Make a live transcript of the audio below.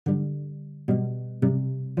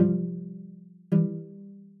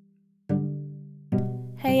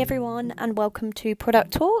Hey everyone, and welcome to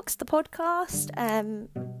Product Talks, the podcast.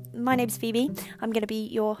 My name's Phoebe. I'm going to be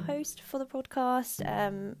your host for the podcast.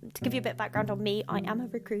 To give you a bit of background on me, I am a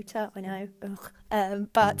recruiter, I know,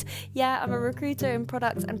 but yeah, I'm a recruiter in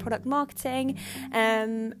product and product marketing,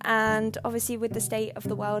 and obviously with the state of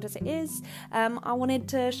the world as it is, I wanted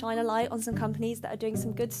to shine a light on some companies that are doing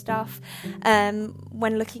some good stuff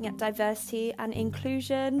when looking at diversity and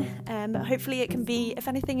inclusion. Hopefully it can be, if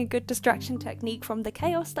anything, a good distraction technique from the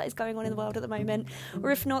chaos that is going on in the world at the moment,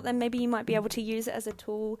 or if not, then maybe you might be able to use it as a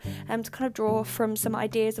tool to kind of draw from some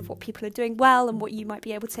ideas of what people are doing well and what you might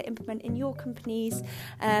be able to implement in your companies,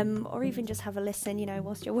 or even just have a listen,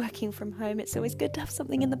 whilst you're working from home. It's always good to have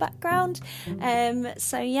something in the background.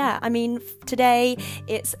 So yeah, I mean, today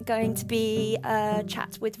it's going to be a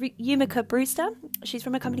chat with Yumika Brewster. She's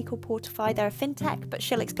from a company called Portify. They're a fintech, but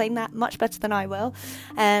she'll explain that much better than I will.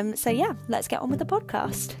 So yeah, let's get on with the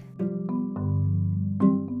podcast.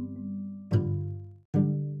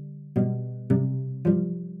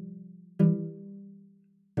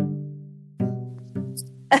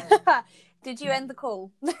 Did you end the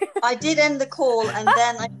call? I did end the call, and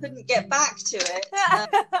then I couldn't get back to it. I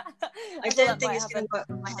don't think it's going to work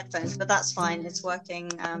with my headphones, but that's fine. It's working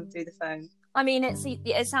through the phone. I mean,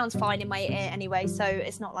 it sounds fine in my ear anyway, so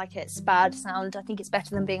it's not like it's bad sound. I think it's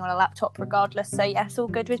better than being on a laptop regardless. So yeah, it's all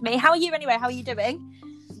good with me. How are you anyway? How are you doing?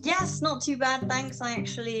 Yes, not too bad, thanks. I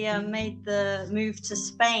actually made the move to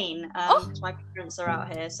Spain. My parents are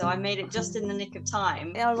out here, so I made it just in the nick of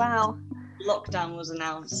time. Oh, wow. Lockdown was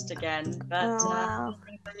announced again, but wow.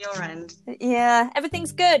 On your end? Yeah,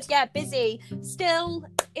 everything's good. Yeah, busy. Still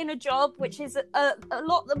in a job, which is a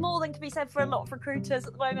lot more than can be said for a lot of recruiters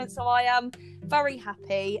at the moment. So I am very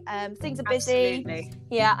happy. Things are busy. Absolutely.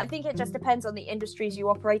 Yeah, I think it just depends on the industries you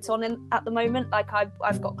operate on at the moment. Like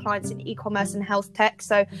I've got clients in e-commerce and health tech,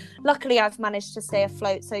 so luckily I've managed to stay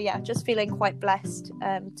afloat. So yeah, just feeling quite blessed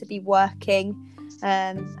to be working.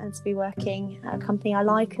 And to be working at a company I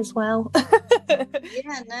like as well.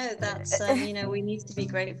 Yeah, no, that's we need to be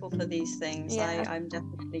grateful for these things. Yeah. I'm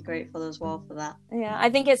definitely grateful as well for that. Yeah, I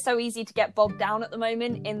think it's so easy to get bogged down at the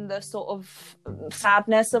moment in the sort of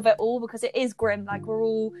sadness of it all, because it is grim. Like, we're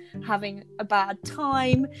all having a bad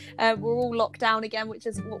time, we're all locked down again, which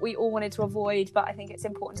is what we all wanted to avoid. But I think it's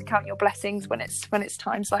important to count your blessings when it's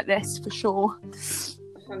times like this, for sure.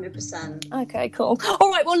 100%. Okay, cool. All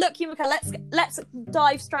right, well, look, Yumika, let's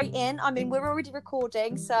dive straight in. I mean, we're already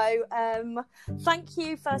recording, so thank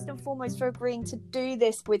you first and foremost for agreeing to do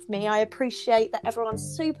this with me. I appreciate that everyone's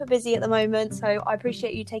super busy at the moment, so I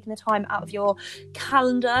appreciate you taking the time out of your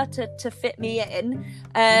calendar to fit me in.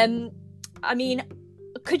 I mean,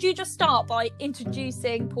 could you just start by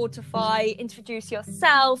introducing Portify, introduce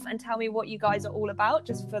yourself, and tell me what you guys are all about,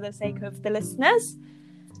 just for the sake of the listeners?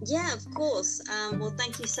 Yeah, of course. Well,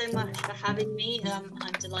 thank you so much for having me.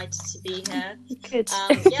 I'm delighted to be here. Good.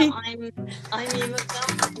 Yeah, I'm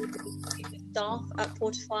Yumika, staff at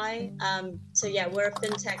Portify. So yeah, we're a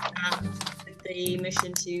fintech app with the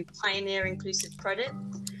mission to pioneer inclusive credit.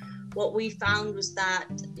 What we found was that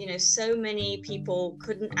so many people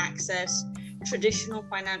couldn't access traditional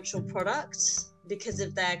financial products because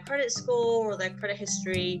of their credit score or their credit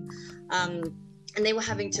history. And they were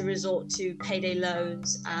having to resort to payday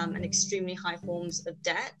loans and extremely high forms of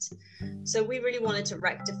debt. So we really wanted to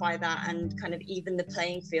rectify that and kind of even the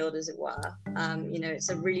playing field, as it were. It's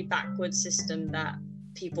a really backward system that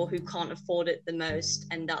people who can't afford it the most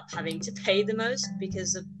end up having to pay the most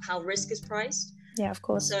because of how risk is priced. Yeah, of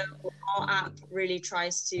course. So our app really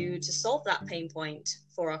tries to solve that pain point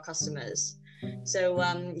for our customers. So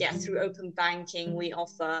through open banking, we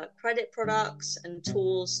offer credit products and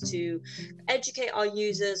tools to educate our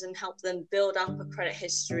users and help them build up a credit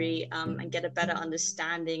history and get a better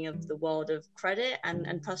understanding of the world of credit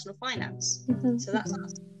and personal finance. Mm-hmm. So that's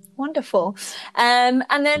us. Wonderful. And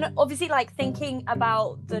then obviously, like, thinking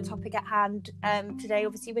about the topic at hand today,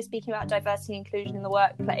 obviously we're speaking about diversity and inclusion in the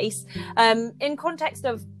workplace. In context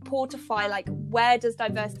of Portify, like, where does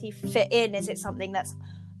diversity fit in? Is it something that's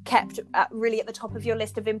kept really at the top of your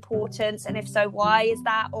list of importance, and if so, why is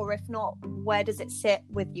that? Or if not, where does it sit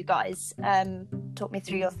with you guys? Talk me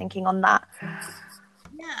through your thinking on that.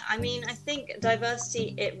 Yeah, I mean, I think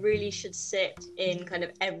diversity, it really should sit in kind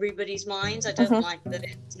of everybody's minds. I don't like that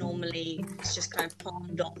it's just kind of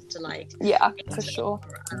palmed off to like... Yeah, for sure.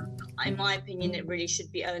 In my opinion, it really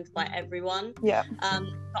should be owned by everyone. Yeah.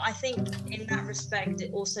 But I think in that respect,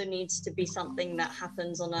 it also needs to be something that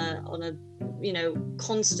happens on a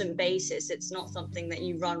constant basis. It's not something that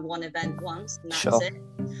you run one event once and that's it.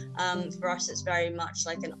 For us, it's very much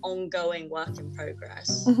like an ongoing work in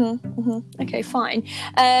progress. Okay, fine.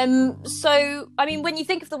 So, I mean, when you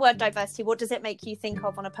think of the word diversity, what does it make you think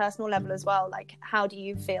of on a personal level as well? Like, how do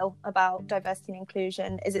you feel about diversity and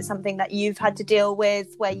inclusion? Is it something that you've had to deal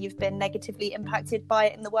with where you've been negatively impacted by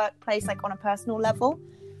it in the workplace, like on a personal level?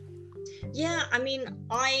 Yeah, I mean,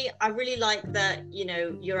 I really like that,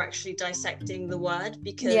 you're actually dissecting the word,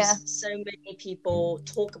 because so many people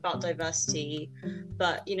talk about diversity,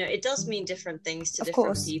 but, it does mean different things to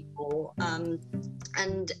different people.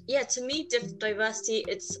 And yeah, to me, diversity,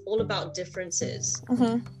 it's all about differences.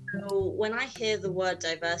 So when I hear the word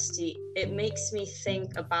diversity, it makes me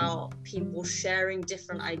think about people sharing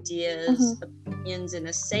different ideas, opinions in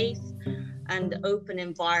a safe and open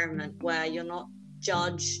environment where you're not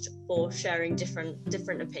judged for sharing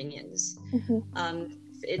different opinions.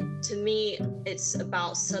 To me, it's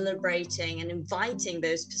about celebrating and inviting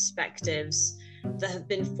those perspectives that have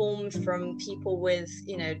been formed from people with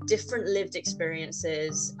different lived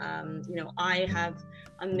experiences. I have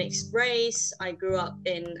a mixed race. I grew up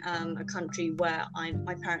in a country where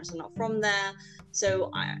my parents are not from there,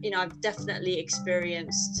 so I've definitely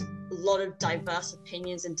experienced a lot of diverse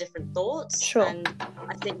opinions and different thoughts. And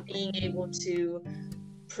I think being able to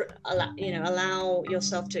allow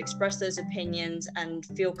yourself to express those opinions and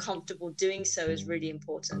feel comfortable doing so is really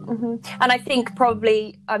important. And I think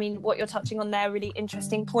probably, I mean, what you're touching on there, really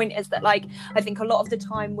interesting point, is that, like, I think a lot of the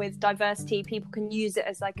time with diversity, people can use it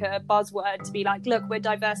as like a buzzword to be like, look, we're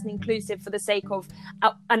diverse and inclusive for the sake of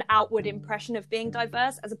an outward impression of being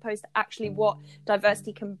diverse, as opposed to actually what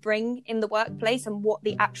diversity can bring in the workplace and what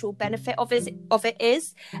the actual benefit of it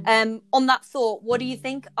is. On that thought, what do you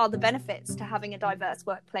think are the benefits to having a diverse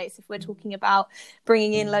workplace, if we're talking about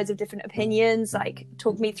bringing in loads of different opinions? Like,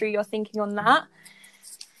 talk me through your thinking on that.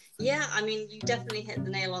 Yeah, I mean, you definitely hit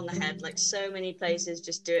the nail on the head. Like, so many places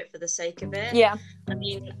just do it for the sake of it. Yeah. I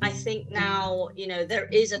mean, I think now, there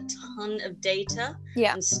is a ton of data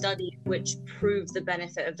and studies which prove the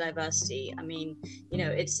benefit of diversity. I mean,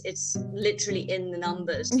 it's literally in the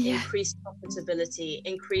numbers. Increased profitability,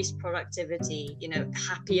 increased productivity,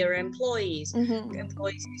 happier employees,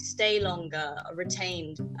 employees who stay longer, are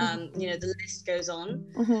retained. The list goes on.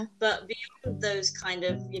 But beyond those kind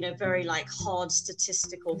of, very like hard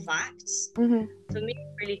statistical facts, for me,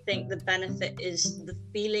 I really think the benefit is the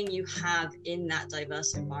feeling you have in that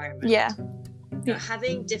diverse environment.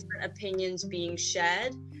 Having different opinions being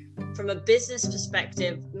shared from a business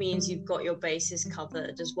perspective means you've got your bases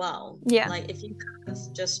covered as well. Like, if you have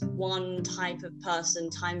just one type of person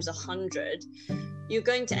times 100, you're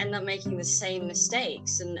going to end up making the same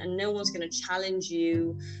mistakes, and no one's going to challenge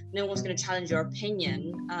you. No one's going to challenge your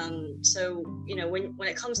opinion. So, when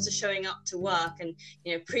it comes to showing up to work, and,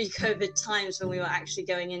 pre-COVID times when we were actually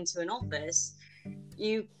going into an office,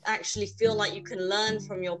 you actually feel like you can learn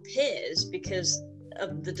from your peers because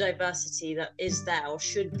of the diversity that is there or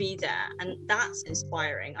should be there, and that's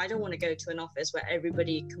inspiring. I don't want to go to an office where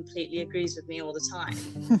everybody completely agrees with me all the time.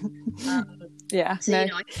 I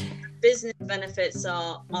think business benefits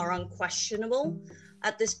are unquestionable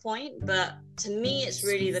at this point, but to me it's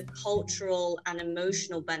really the cultural and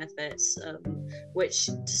emotional benefits, which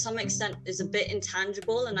to some extent is a bit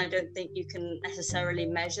intangible, and I don't think you can necessarily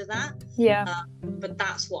measure that. But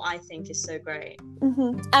that's what I think is so great.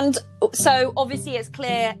 And so obviously it's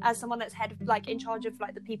clear, as someone that's head of, like, in charge of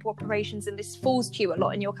like the people operations, and this falls to you a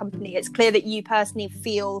lot in your company, it's clear that you personally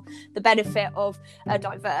feel the benefit of a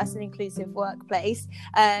diverse and inclusive workplace,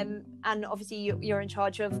 and obviously you're in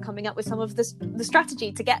charge of coming up with some of the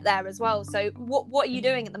strategy to get there as well. So what are you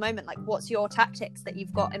doing at the moment? Like, what's your tactics that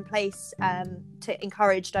you've got in place to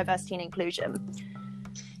encourage diversity and inclusion?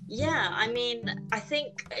 Yeah, I mean, I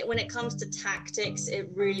think when it comes to tactics, it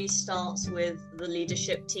really starts with the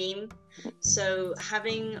leadership team. So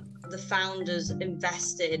having the founders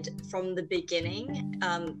invested from the beginning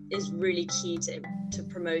is really key to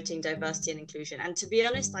promoting diversity and inclusion. And to be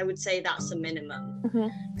honest, I would say that's a minimum.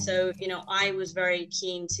 So, I was very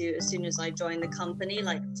keen to, as soon as I joined the company,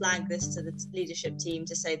 like, flag this to the leadership team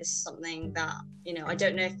to say, this is something that, I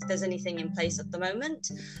don't know if there's anything in place at the moment,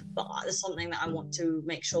 but there's something that I want to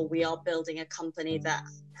make sure we are building a company that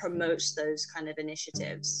promotes those kind of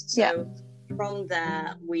initiatives. So from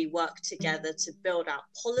there, we worked together to build out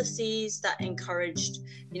policies that encouraged,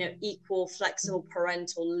 equal, flexible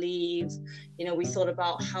parental leave. We thought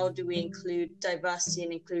about how do we include diversity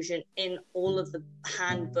and inclusion in all of the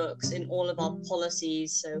handbooks, in all of our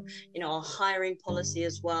policies. So, our hiring policy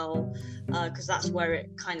as well, because that's where it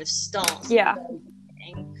kind of starts.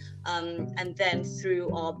 and then through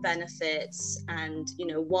our benefits, and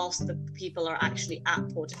whilst the people are actually at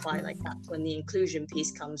Portify, like that's when the inclusion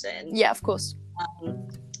piece comes in. Yeah, of course.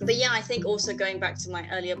 But yeah, I think also going back to my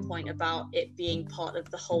earlier point about it being part of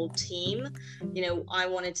the whole team, I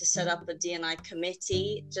wanted to set up a D&I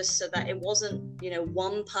committee just so that it wasn't,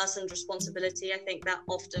 one person's responsibility. I think that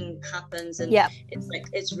often happens, and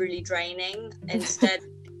it's really draining. Instead,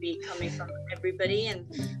 be coming from everybody, and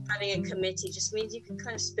having a committee just means you can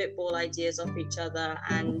kind of spitball ideas off each other,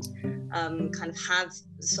 and kind of have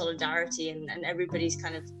solidarity, and everybody's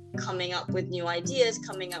kind of coming up with new ideas,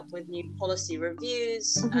 coming up with new policy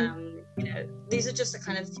reviews. These are just a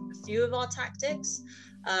kind of few of our tactics,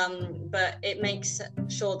 but it makes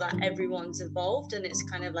sure that everyone's involved, and it's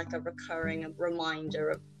kind of like a recurring reminder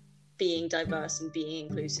of being diverse and being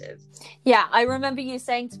inclusive. Yeah, I remember you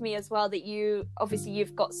saying to me as well that you've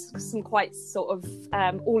got some quite sort of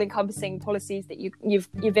all-encompassing policies that you've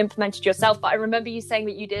implemented yourself, but I remember you saying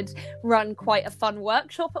that you did run quite a fun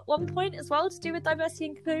workshop at one point as well to do with diversity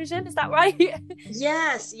and inclusion. Is that right?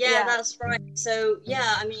 Yes, that's right. So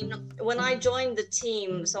I mean, when I joined the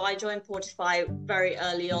team, so I joined Portify very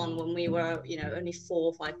early on when we were only 4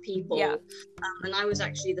 or 5 people, and I was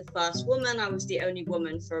actually the first woman. I was the only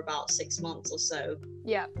woman for about 6 months or so.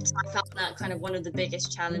 So I found that kind of one of the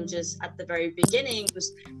biggest challenges at the very beginning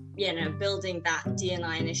was building that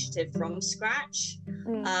D&I initiative from scratch.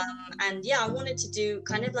 And I wanted to do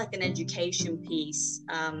kind of like an education piece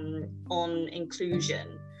on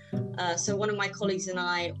inclusion. So one of my colleagues and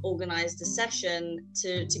I organized a session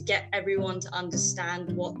to get everyone to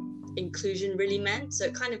understand what inclusion really meant. So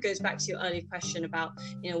it kind of goes back to your earlier question about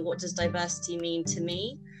what does diversity mean to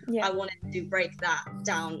me. I wanted to break that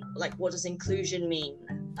down, like what does inclusion mean.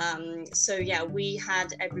 We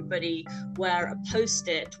had everybody wear a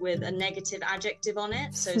post-it with a negative adjective on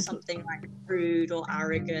it, so something like rude or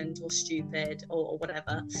arrogant or stupid or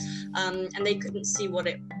whatever, and they couldn't see what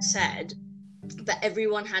it said, but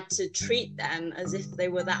everyone had to treat them as if they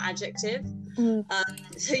were that adjective.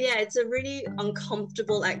 It's a really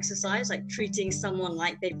uncomfortable exercise, like treating someone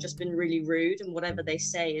like they've just been really rude and whatever they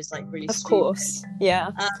say is like really stupid. Of course,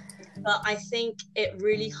 but I think it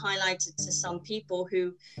really highlighted to some people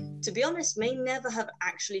who, to be honest, may never have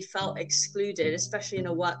actually felt excluded, especially in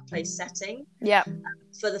a workplace setting.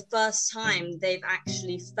 For the first time, they've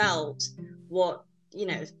actually felt what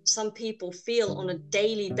some people feel on a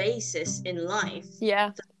daily basis in life.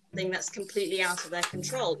 Something that's completely out of their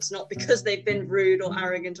control. It's not because they've been rude or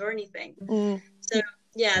arrogant or anything. So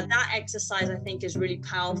that exercise I think is really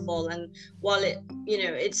powerful, and while it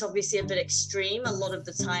it's obviously a bit extreme, a lot of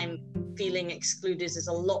the time feeling excluded is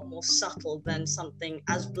a lot more subtle than something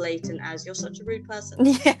as blatant as you're such a rude person.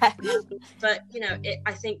 But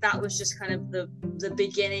I think that was just kind of the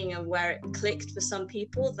beginning of where it clicked for some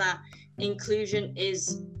people, that inclusion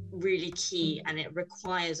is really key and it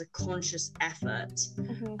requires a conscious effort.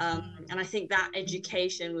 And I think that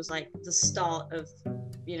education was like the start of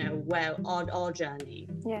where our journey.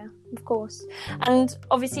 Of course. And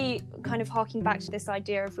obviously kind of harking back to this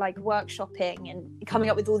idea of like workshopping and coming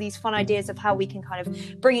up with all these fun ideas of how we can kind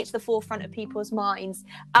of bring it to the forefront of people's minds.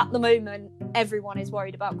 At the moment, everyone is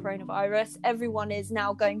worried about coronavirus. Everyone is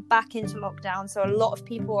now going back into lockdown, so a lot of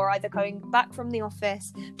people are either going back from the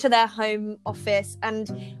office to their home office,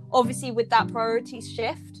 and obviously with that priorities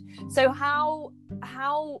shift. So how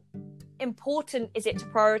important is it to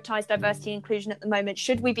prioritize diversity and inclusion at the moment?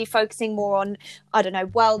 Should we be focusing more on, I don't know,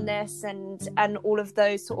 wellness and all of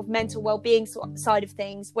those sort of mental well-being side of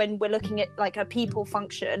things when we're looking at like a people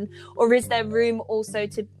function, or is there room also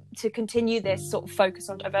to continue this sort of focus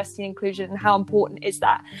on diversity and inclusion, and how important is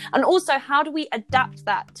that? And also, how do we adapt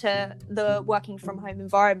that to the working from home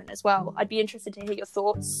environment as well? I'd be interested to hear your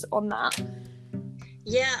thoughts on that.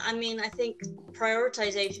 I mean, I think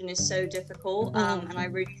prioritization is so difficult, and I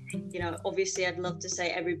really think, obviously I'd love to say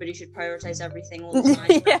everybody should prioritize everything all the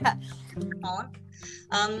time.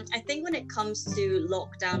 I think when it comes to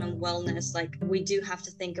lockdown and wellness, like we do have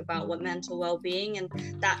to think about what mental well-being, and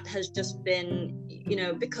that has just been,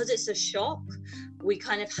 because it's a shock, we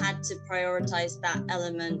kind of had to prioritize that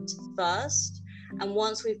element first. And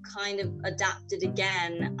once we've kind of adapted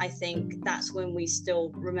again, I think that's when we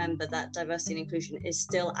still remember that diversity and inclusion is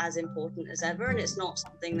still as important as ever. And it's not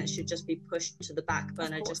something that should just be pushed to the back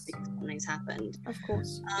burner just because something's happened. Of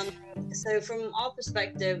course. So from our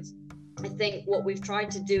perspective, I think what we've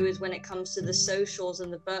tried to do is, when it comes to the socials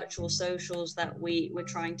and the virtual socials that we're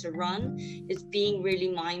trying to run, is being really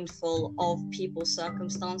mindful of people's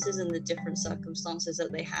circumstances and the different circumstances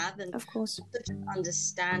that they have, and of course,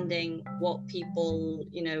 understanding what people,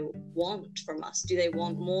 you know, want from us. Do they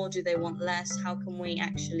want more? Do they want less? How can we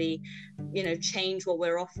actually, you know, change what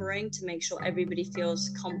we're offering to make sure everybody feels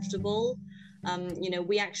comfortable? You know,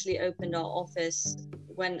 we actually opened our office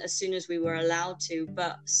as soon as we were allowed to,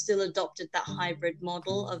 but still adopted that hybrid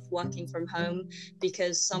model of working from home,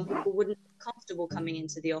 because some people wouldn't be comfortable coming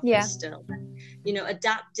into the office still. You know,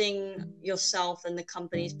 adapting yourself and the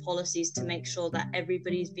company's policies to make sure that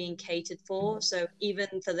everybody's being catered for. So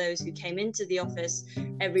even for those who came into the office,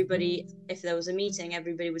 everybody, if there was a meeting,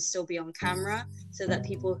 everybody would still be on camera, so that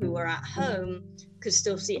people who were at home could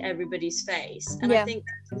still see everybody's face. And I think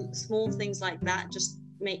that small things like that just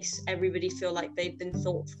makes everybody feel like they've been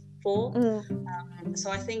thought for.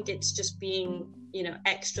 So I think it's just being, you know,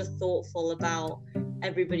 extra thoughtful about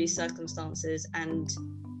everybody's circumstances and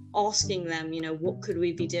asking them, you know, what could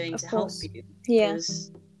we be doing to help you?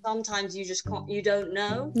 Because sometimes you just can't, you don't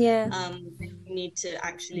know. You need to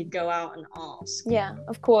actually go out and ask. Yeah,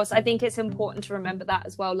 of course. I think it's important to remember that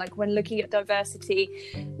as well. Like, when looking at diversity,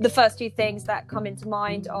 the first two things that come into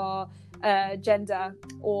mind are gender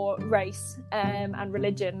or race and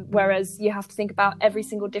religion, whereas you have to think about every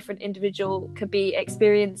single different individual could be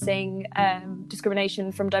experiencing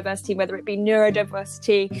discrimination from diversity, whether it be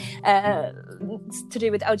neurodiversity, to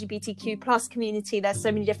do with LGBTQ plus community. There's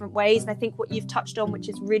so many different ways, and I think what you've touched on, which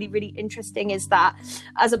is really, really interesting, is that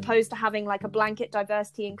as opposed to having like a blanket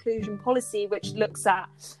diversity inclusion policy which looks at,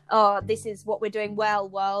 this is what we're doing well,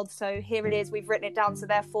 world, so here it is, we've written it down, so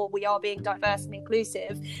therefore we are being diverse and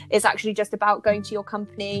inclusive. It's actually just about going to your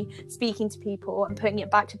company, speaking to people and putting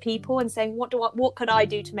it back to people and saying, what could I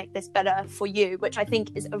do to make this better for you, which I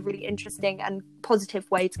think is a really interesting and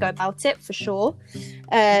positive way to go about it, for sure.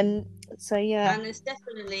 So and it's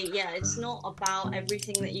definitely, it's not about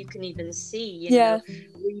everything that you can even see, you know.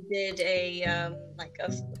 We did a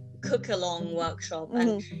cook along workshop,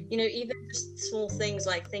 and you know, even just small things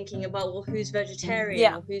like thinking about, well, who's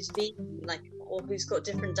vegetarian or who's vegan, like, or who's got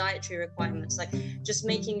different dietary requirements, like just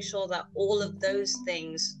making sure that all of those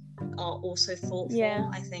things are also thought for.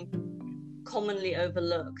 I think commonly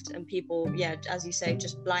overlooked, and people, as you say,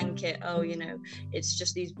 just blanket, oh, you know, it's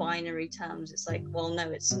just these binary terms. It's like, well, no,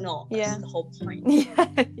 it's not. That's the whole point.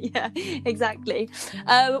 Exactly.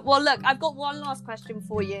 Well, look, I've got one last question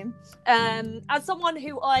for you. As someone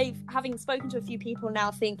who having spoken to a few people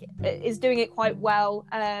now, think is doing it quite well,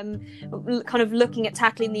 kind of looking at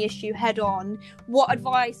tackling the issue head on, what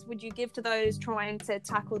advice would you give to those trying to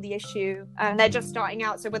tackle the issue and they're just starting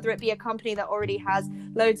out? So whether it be a company that already has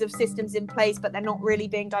loads of systems in place but they're not really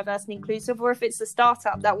being diverse and inclusive, or if it's a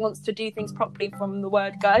startup that wants to do things properly from the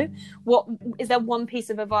word go, what is there one piece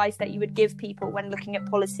of advice that you would give people when looking at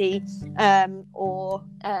policy, or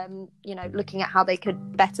you know, looking at how they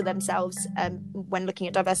could better themselves when looking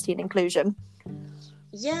at diversity and inclusion?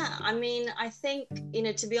 I mean, I think, you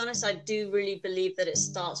know, to be honest, I do really believe that it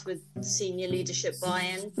starts with senior leadership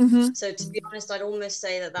buy-in. So to be honest, I'd almost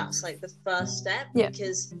say that that's like the first step,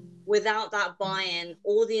 because without that buy-in,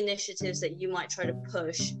 all the initiatives that you might try to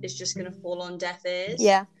push is just going to fall on deaf ears.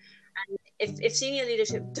 And if senior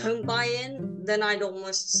leadership don't buy in, then I'd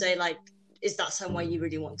almost say, like, is that somewhere you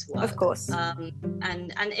really want to work? Of course. And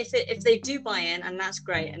if they do buy in, and that's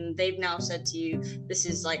great, and they've now said to you, this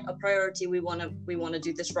is like a priority, we want to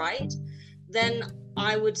do this right, then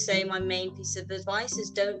I would say my main piece of advice is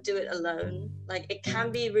don't do it alone. Like, it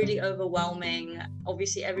can be really overwhelming.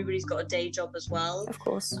 Obviously, everybody's got a day job as well. Of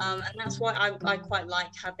course. And that's why I quite like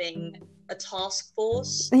having a task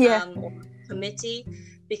force or committee,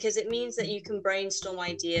 because it means that you can brainstorm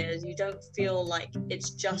ideas. You don't feel like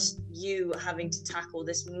it's just you having to tackle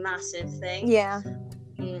this massive thing.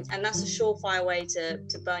 And that's a surefire way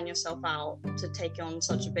to burn yourself out, to take on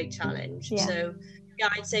such a big challenge. So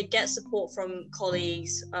I'd say get support from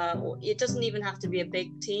colleagues, or it doesn't even have to be a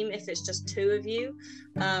big team. If it's just two of you,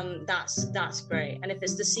 that's great. And if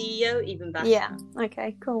it's the CEO, even better.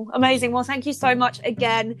 Okay, cool, amazing. Well, thank you so much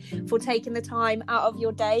again for taking the time out of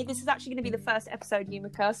your day. This is actually going to be the first episode,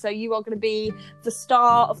 Yumika, so you are going to be the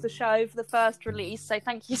star of the show for the first release, so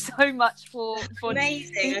thank you so much for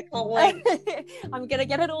amazing. I can't wait. I'm going to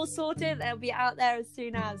get it all sorted. It'll be out there as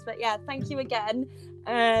soon as, but thank you again.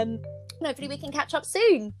 Hopefully we can catch up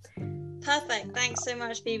soon. Perfect. Thanks so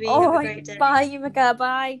much, Phoebe. Have a great day. Bye, Yumika.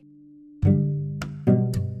 Bye.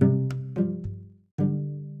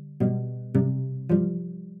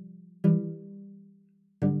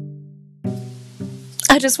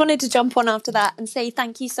 just wanted to jump on after that and say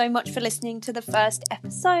thank you so much for listening to the first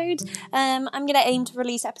episode. I'm going to aim to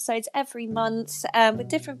release episodes every month with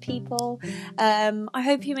different people. I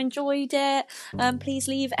hope you enjoyed it. Please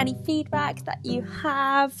leave any feedback that you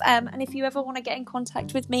have. And if you ever want to get in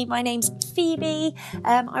contact with me, my name's Phoebe.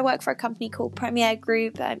 I work for a company called Premier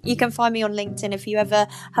Group. You can find me on LinkedIn if you ever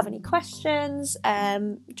have any questions.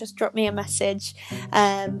 Just drop me a message.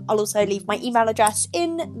 I'll also leave my email address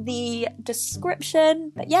in the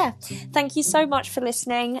description. But yeah, thank you so much for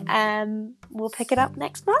listening. We'll pick it up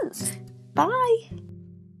next month. Bye.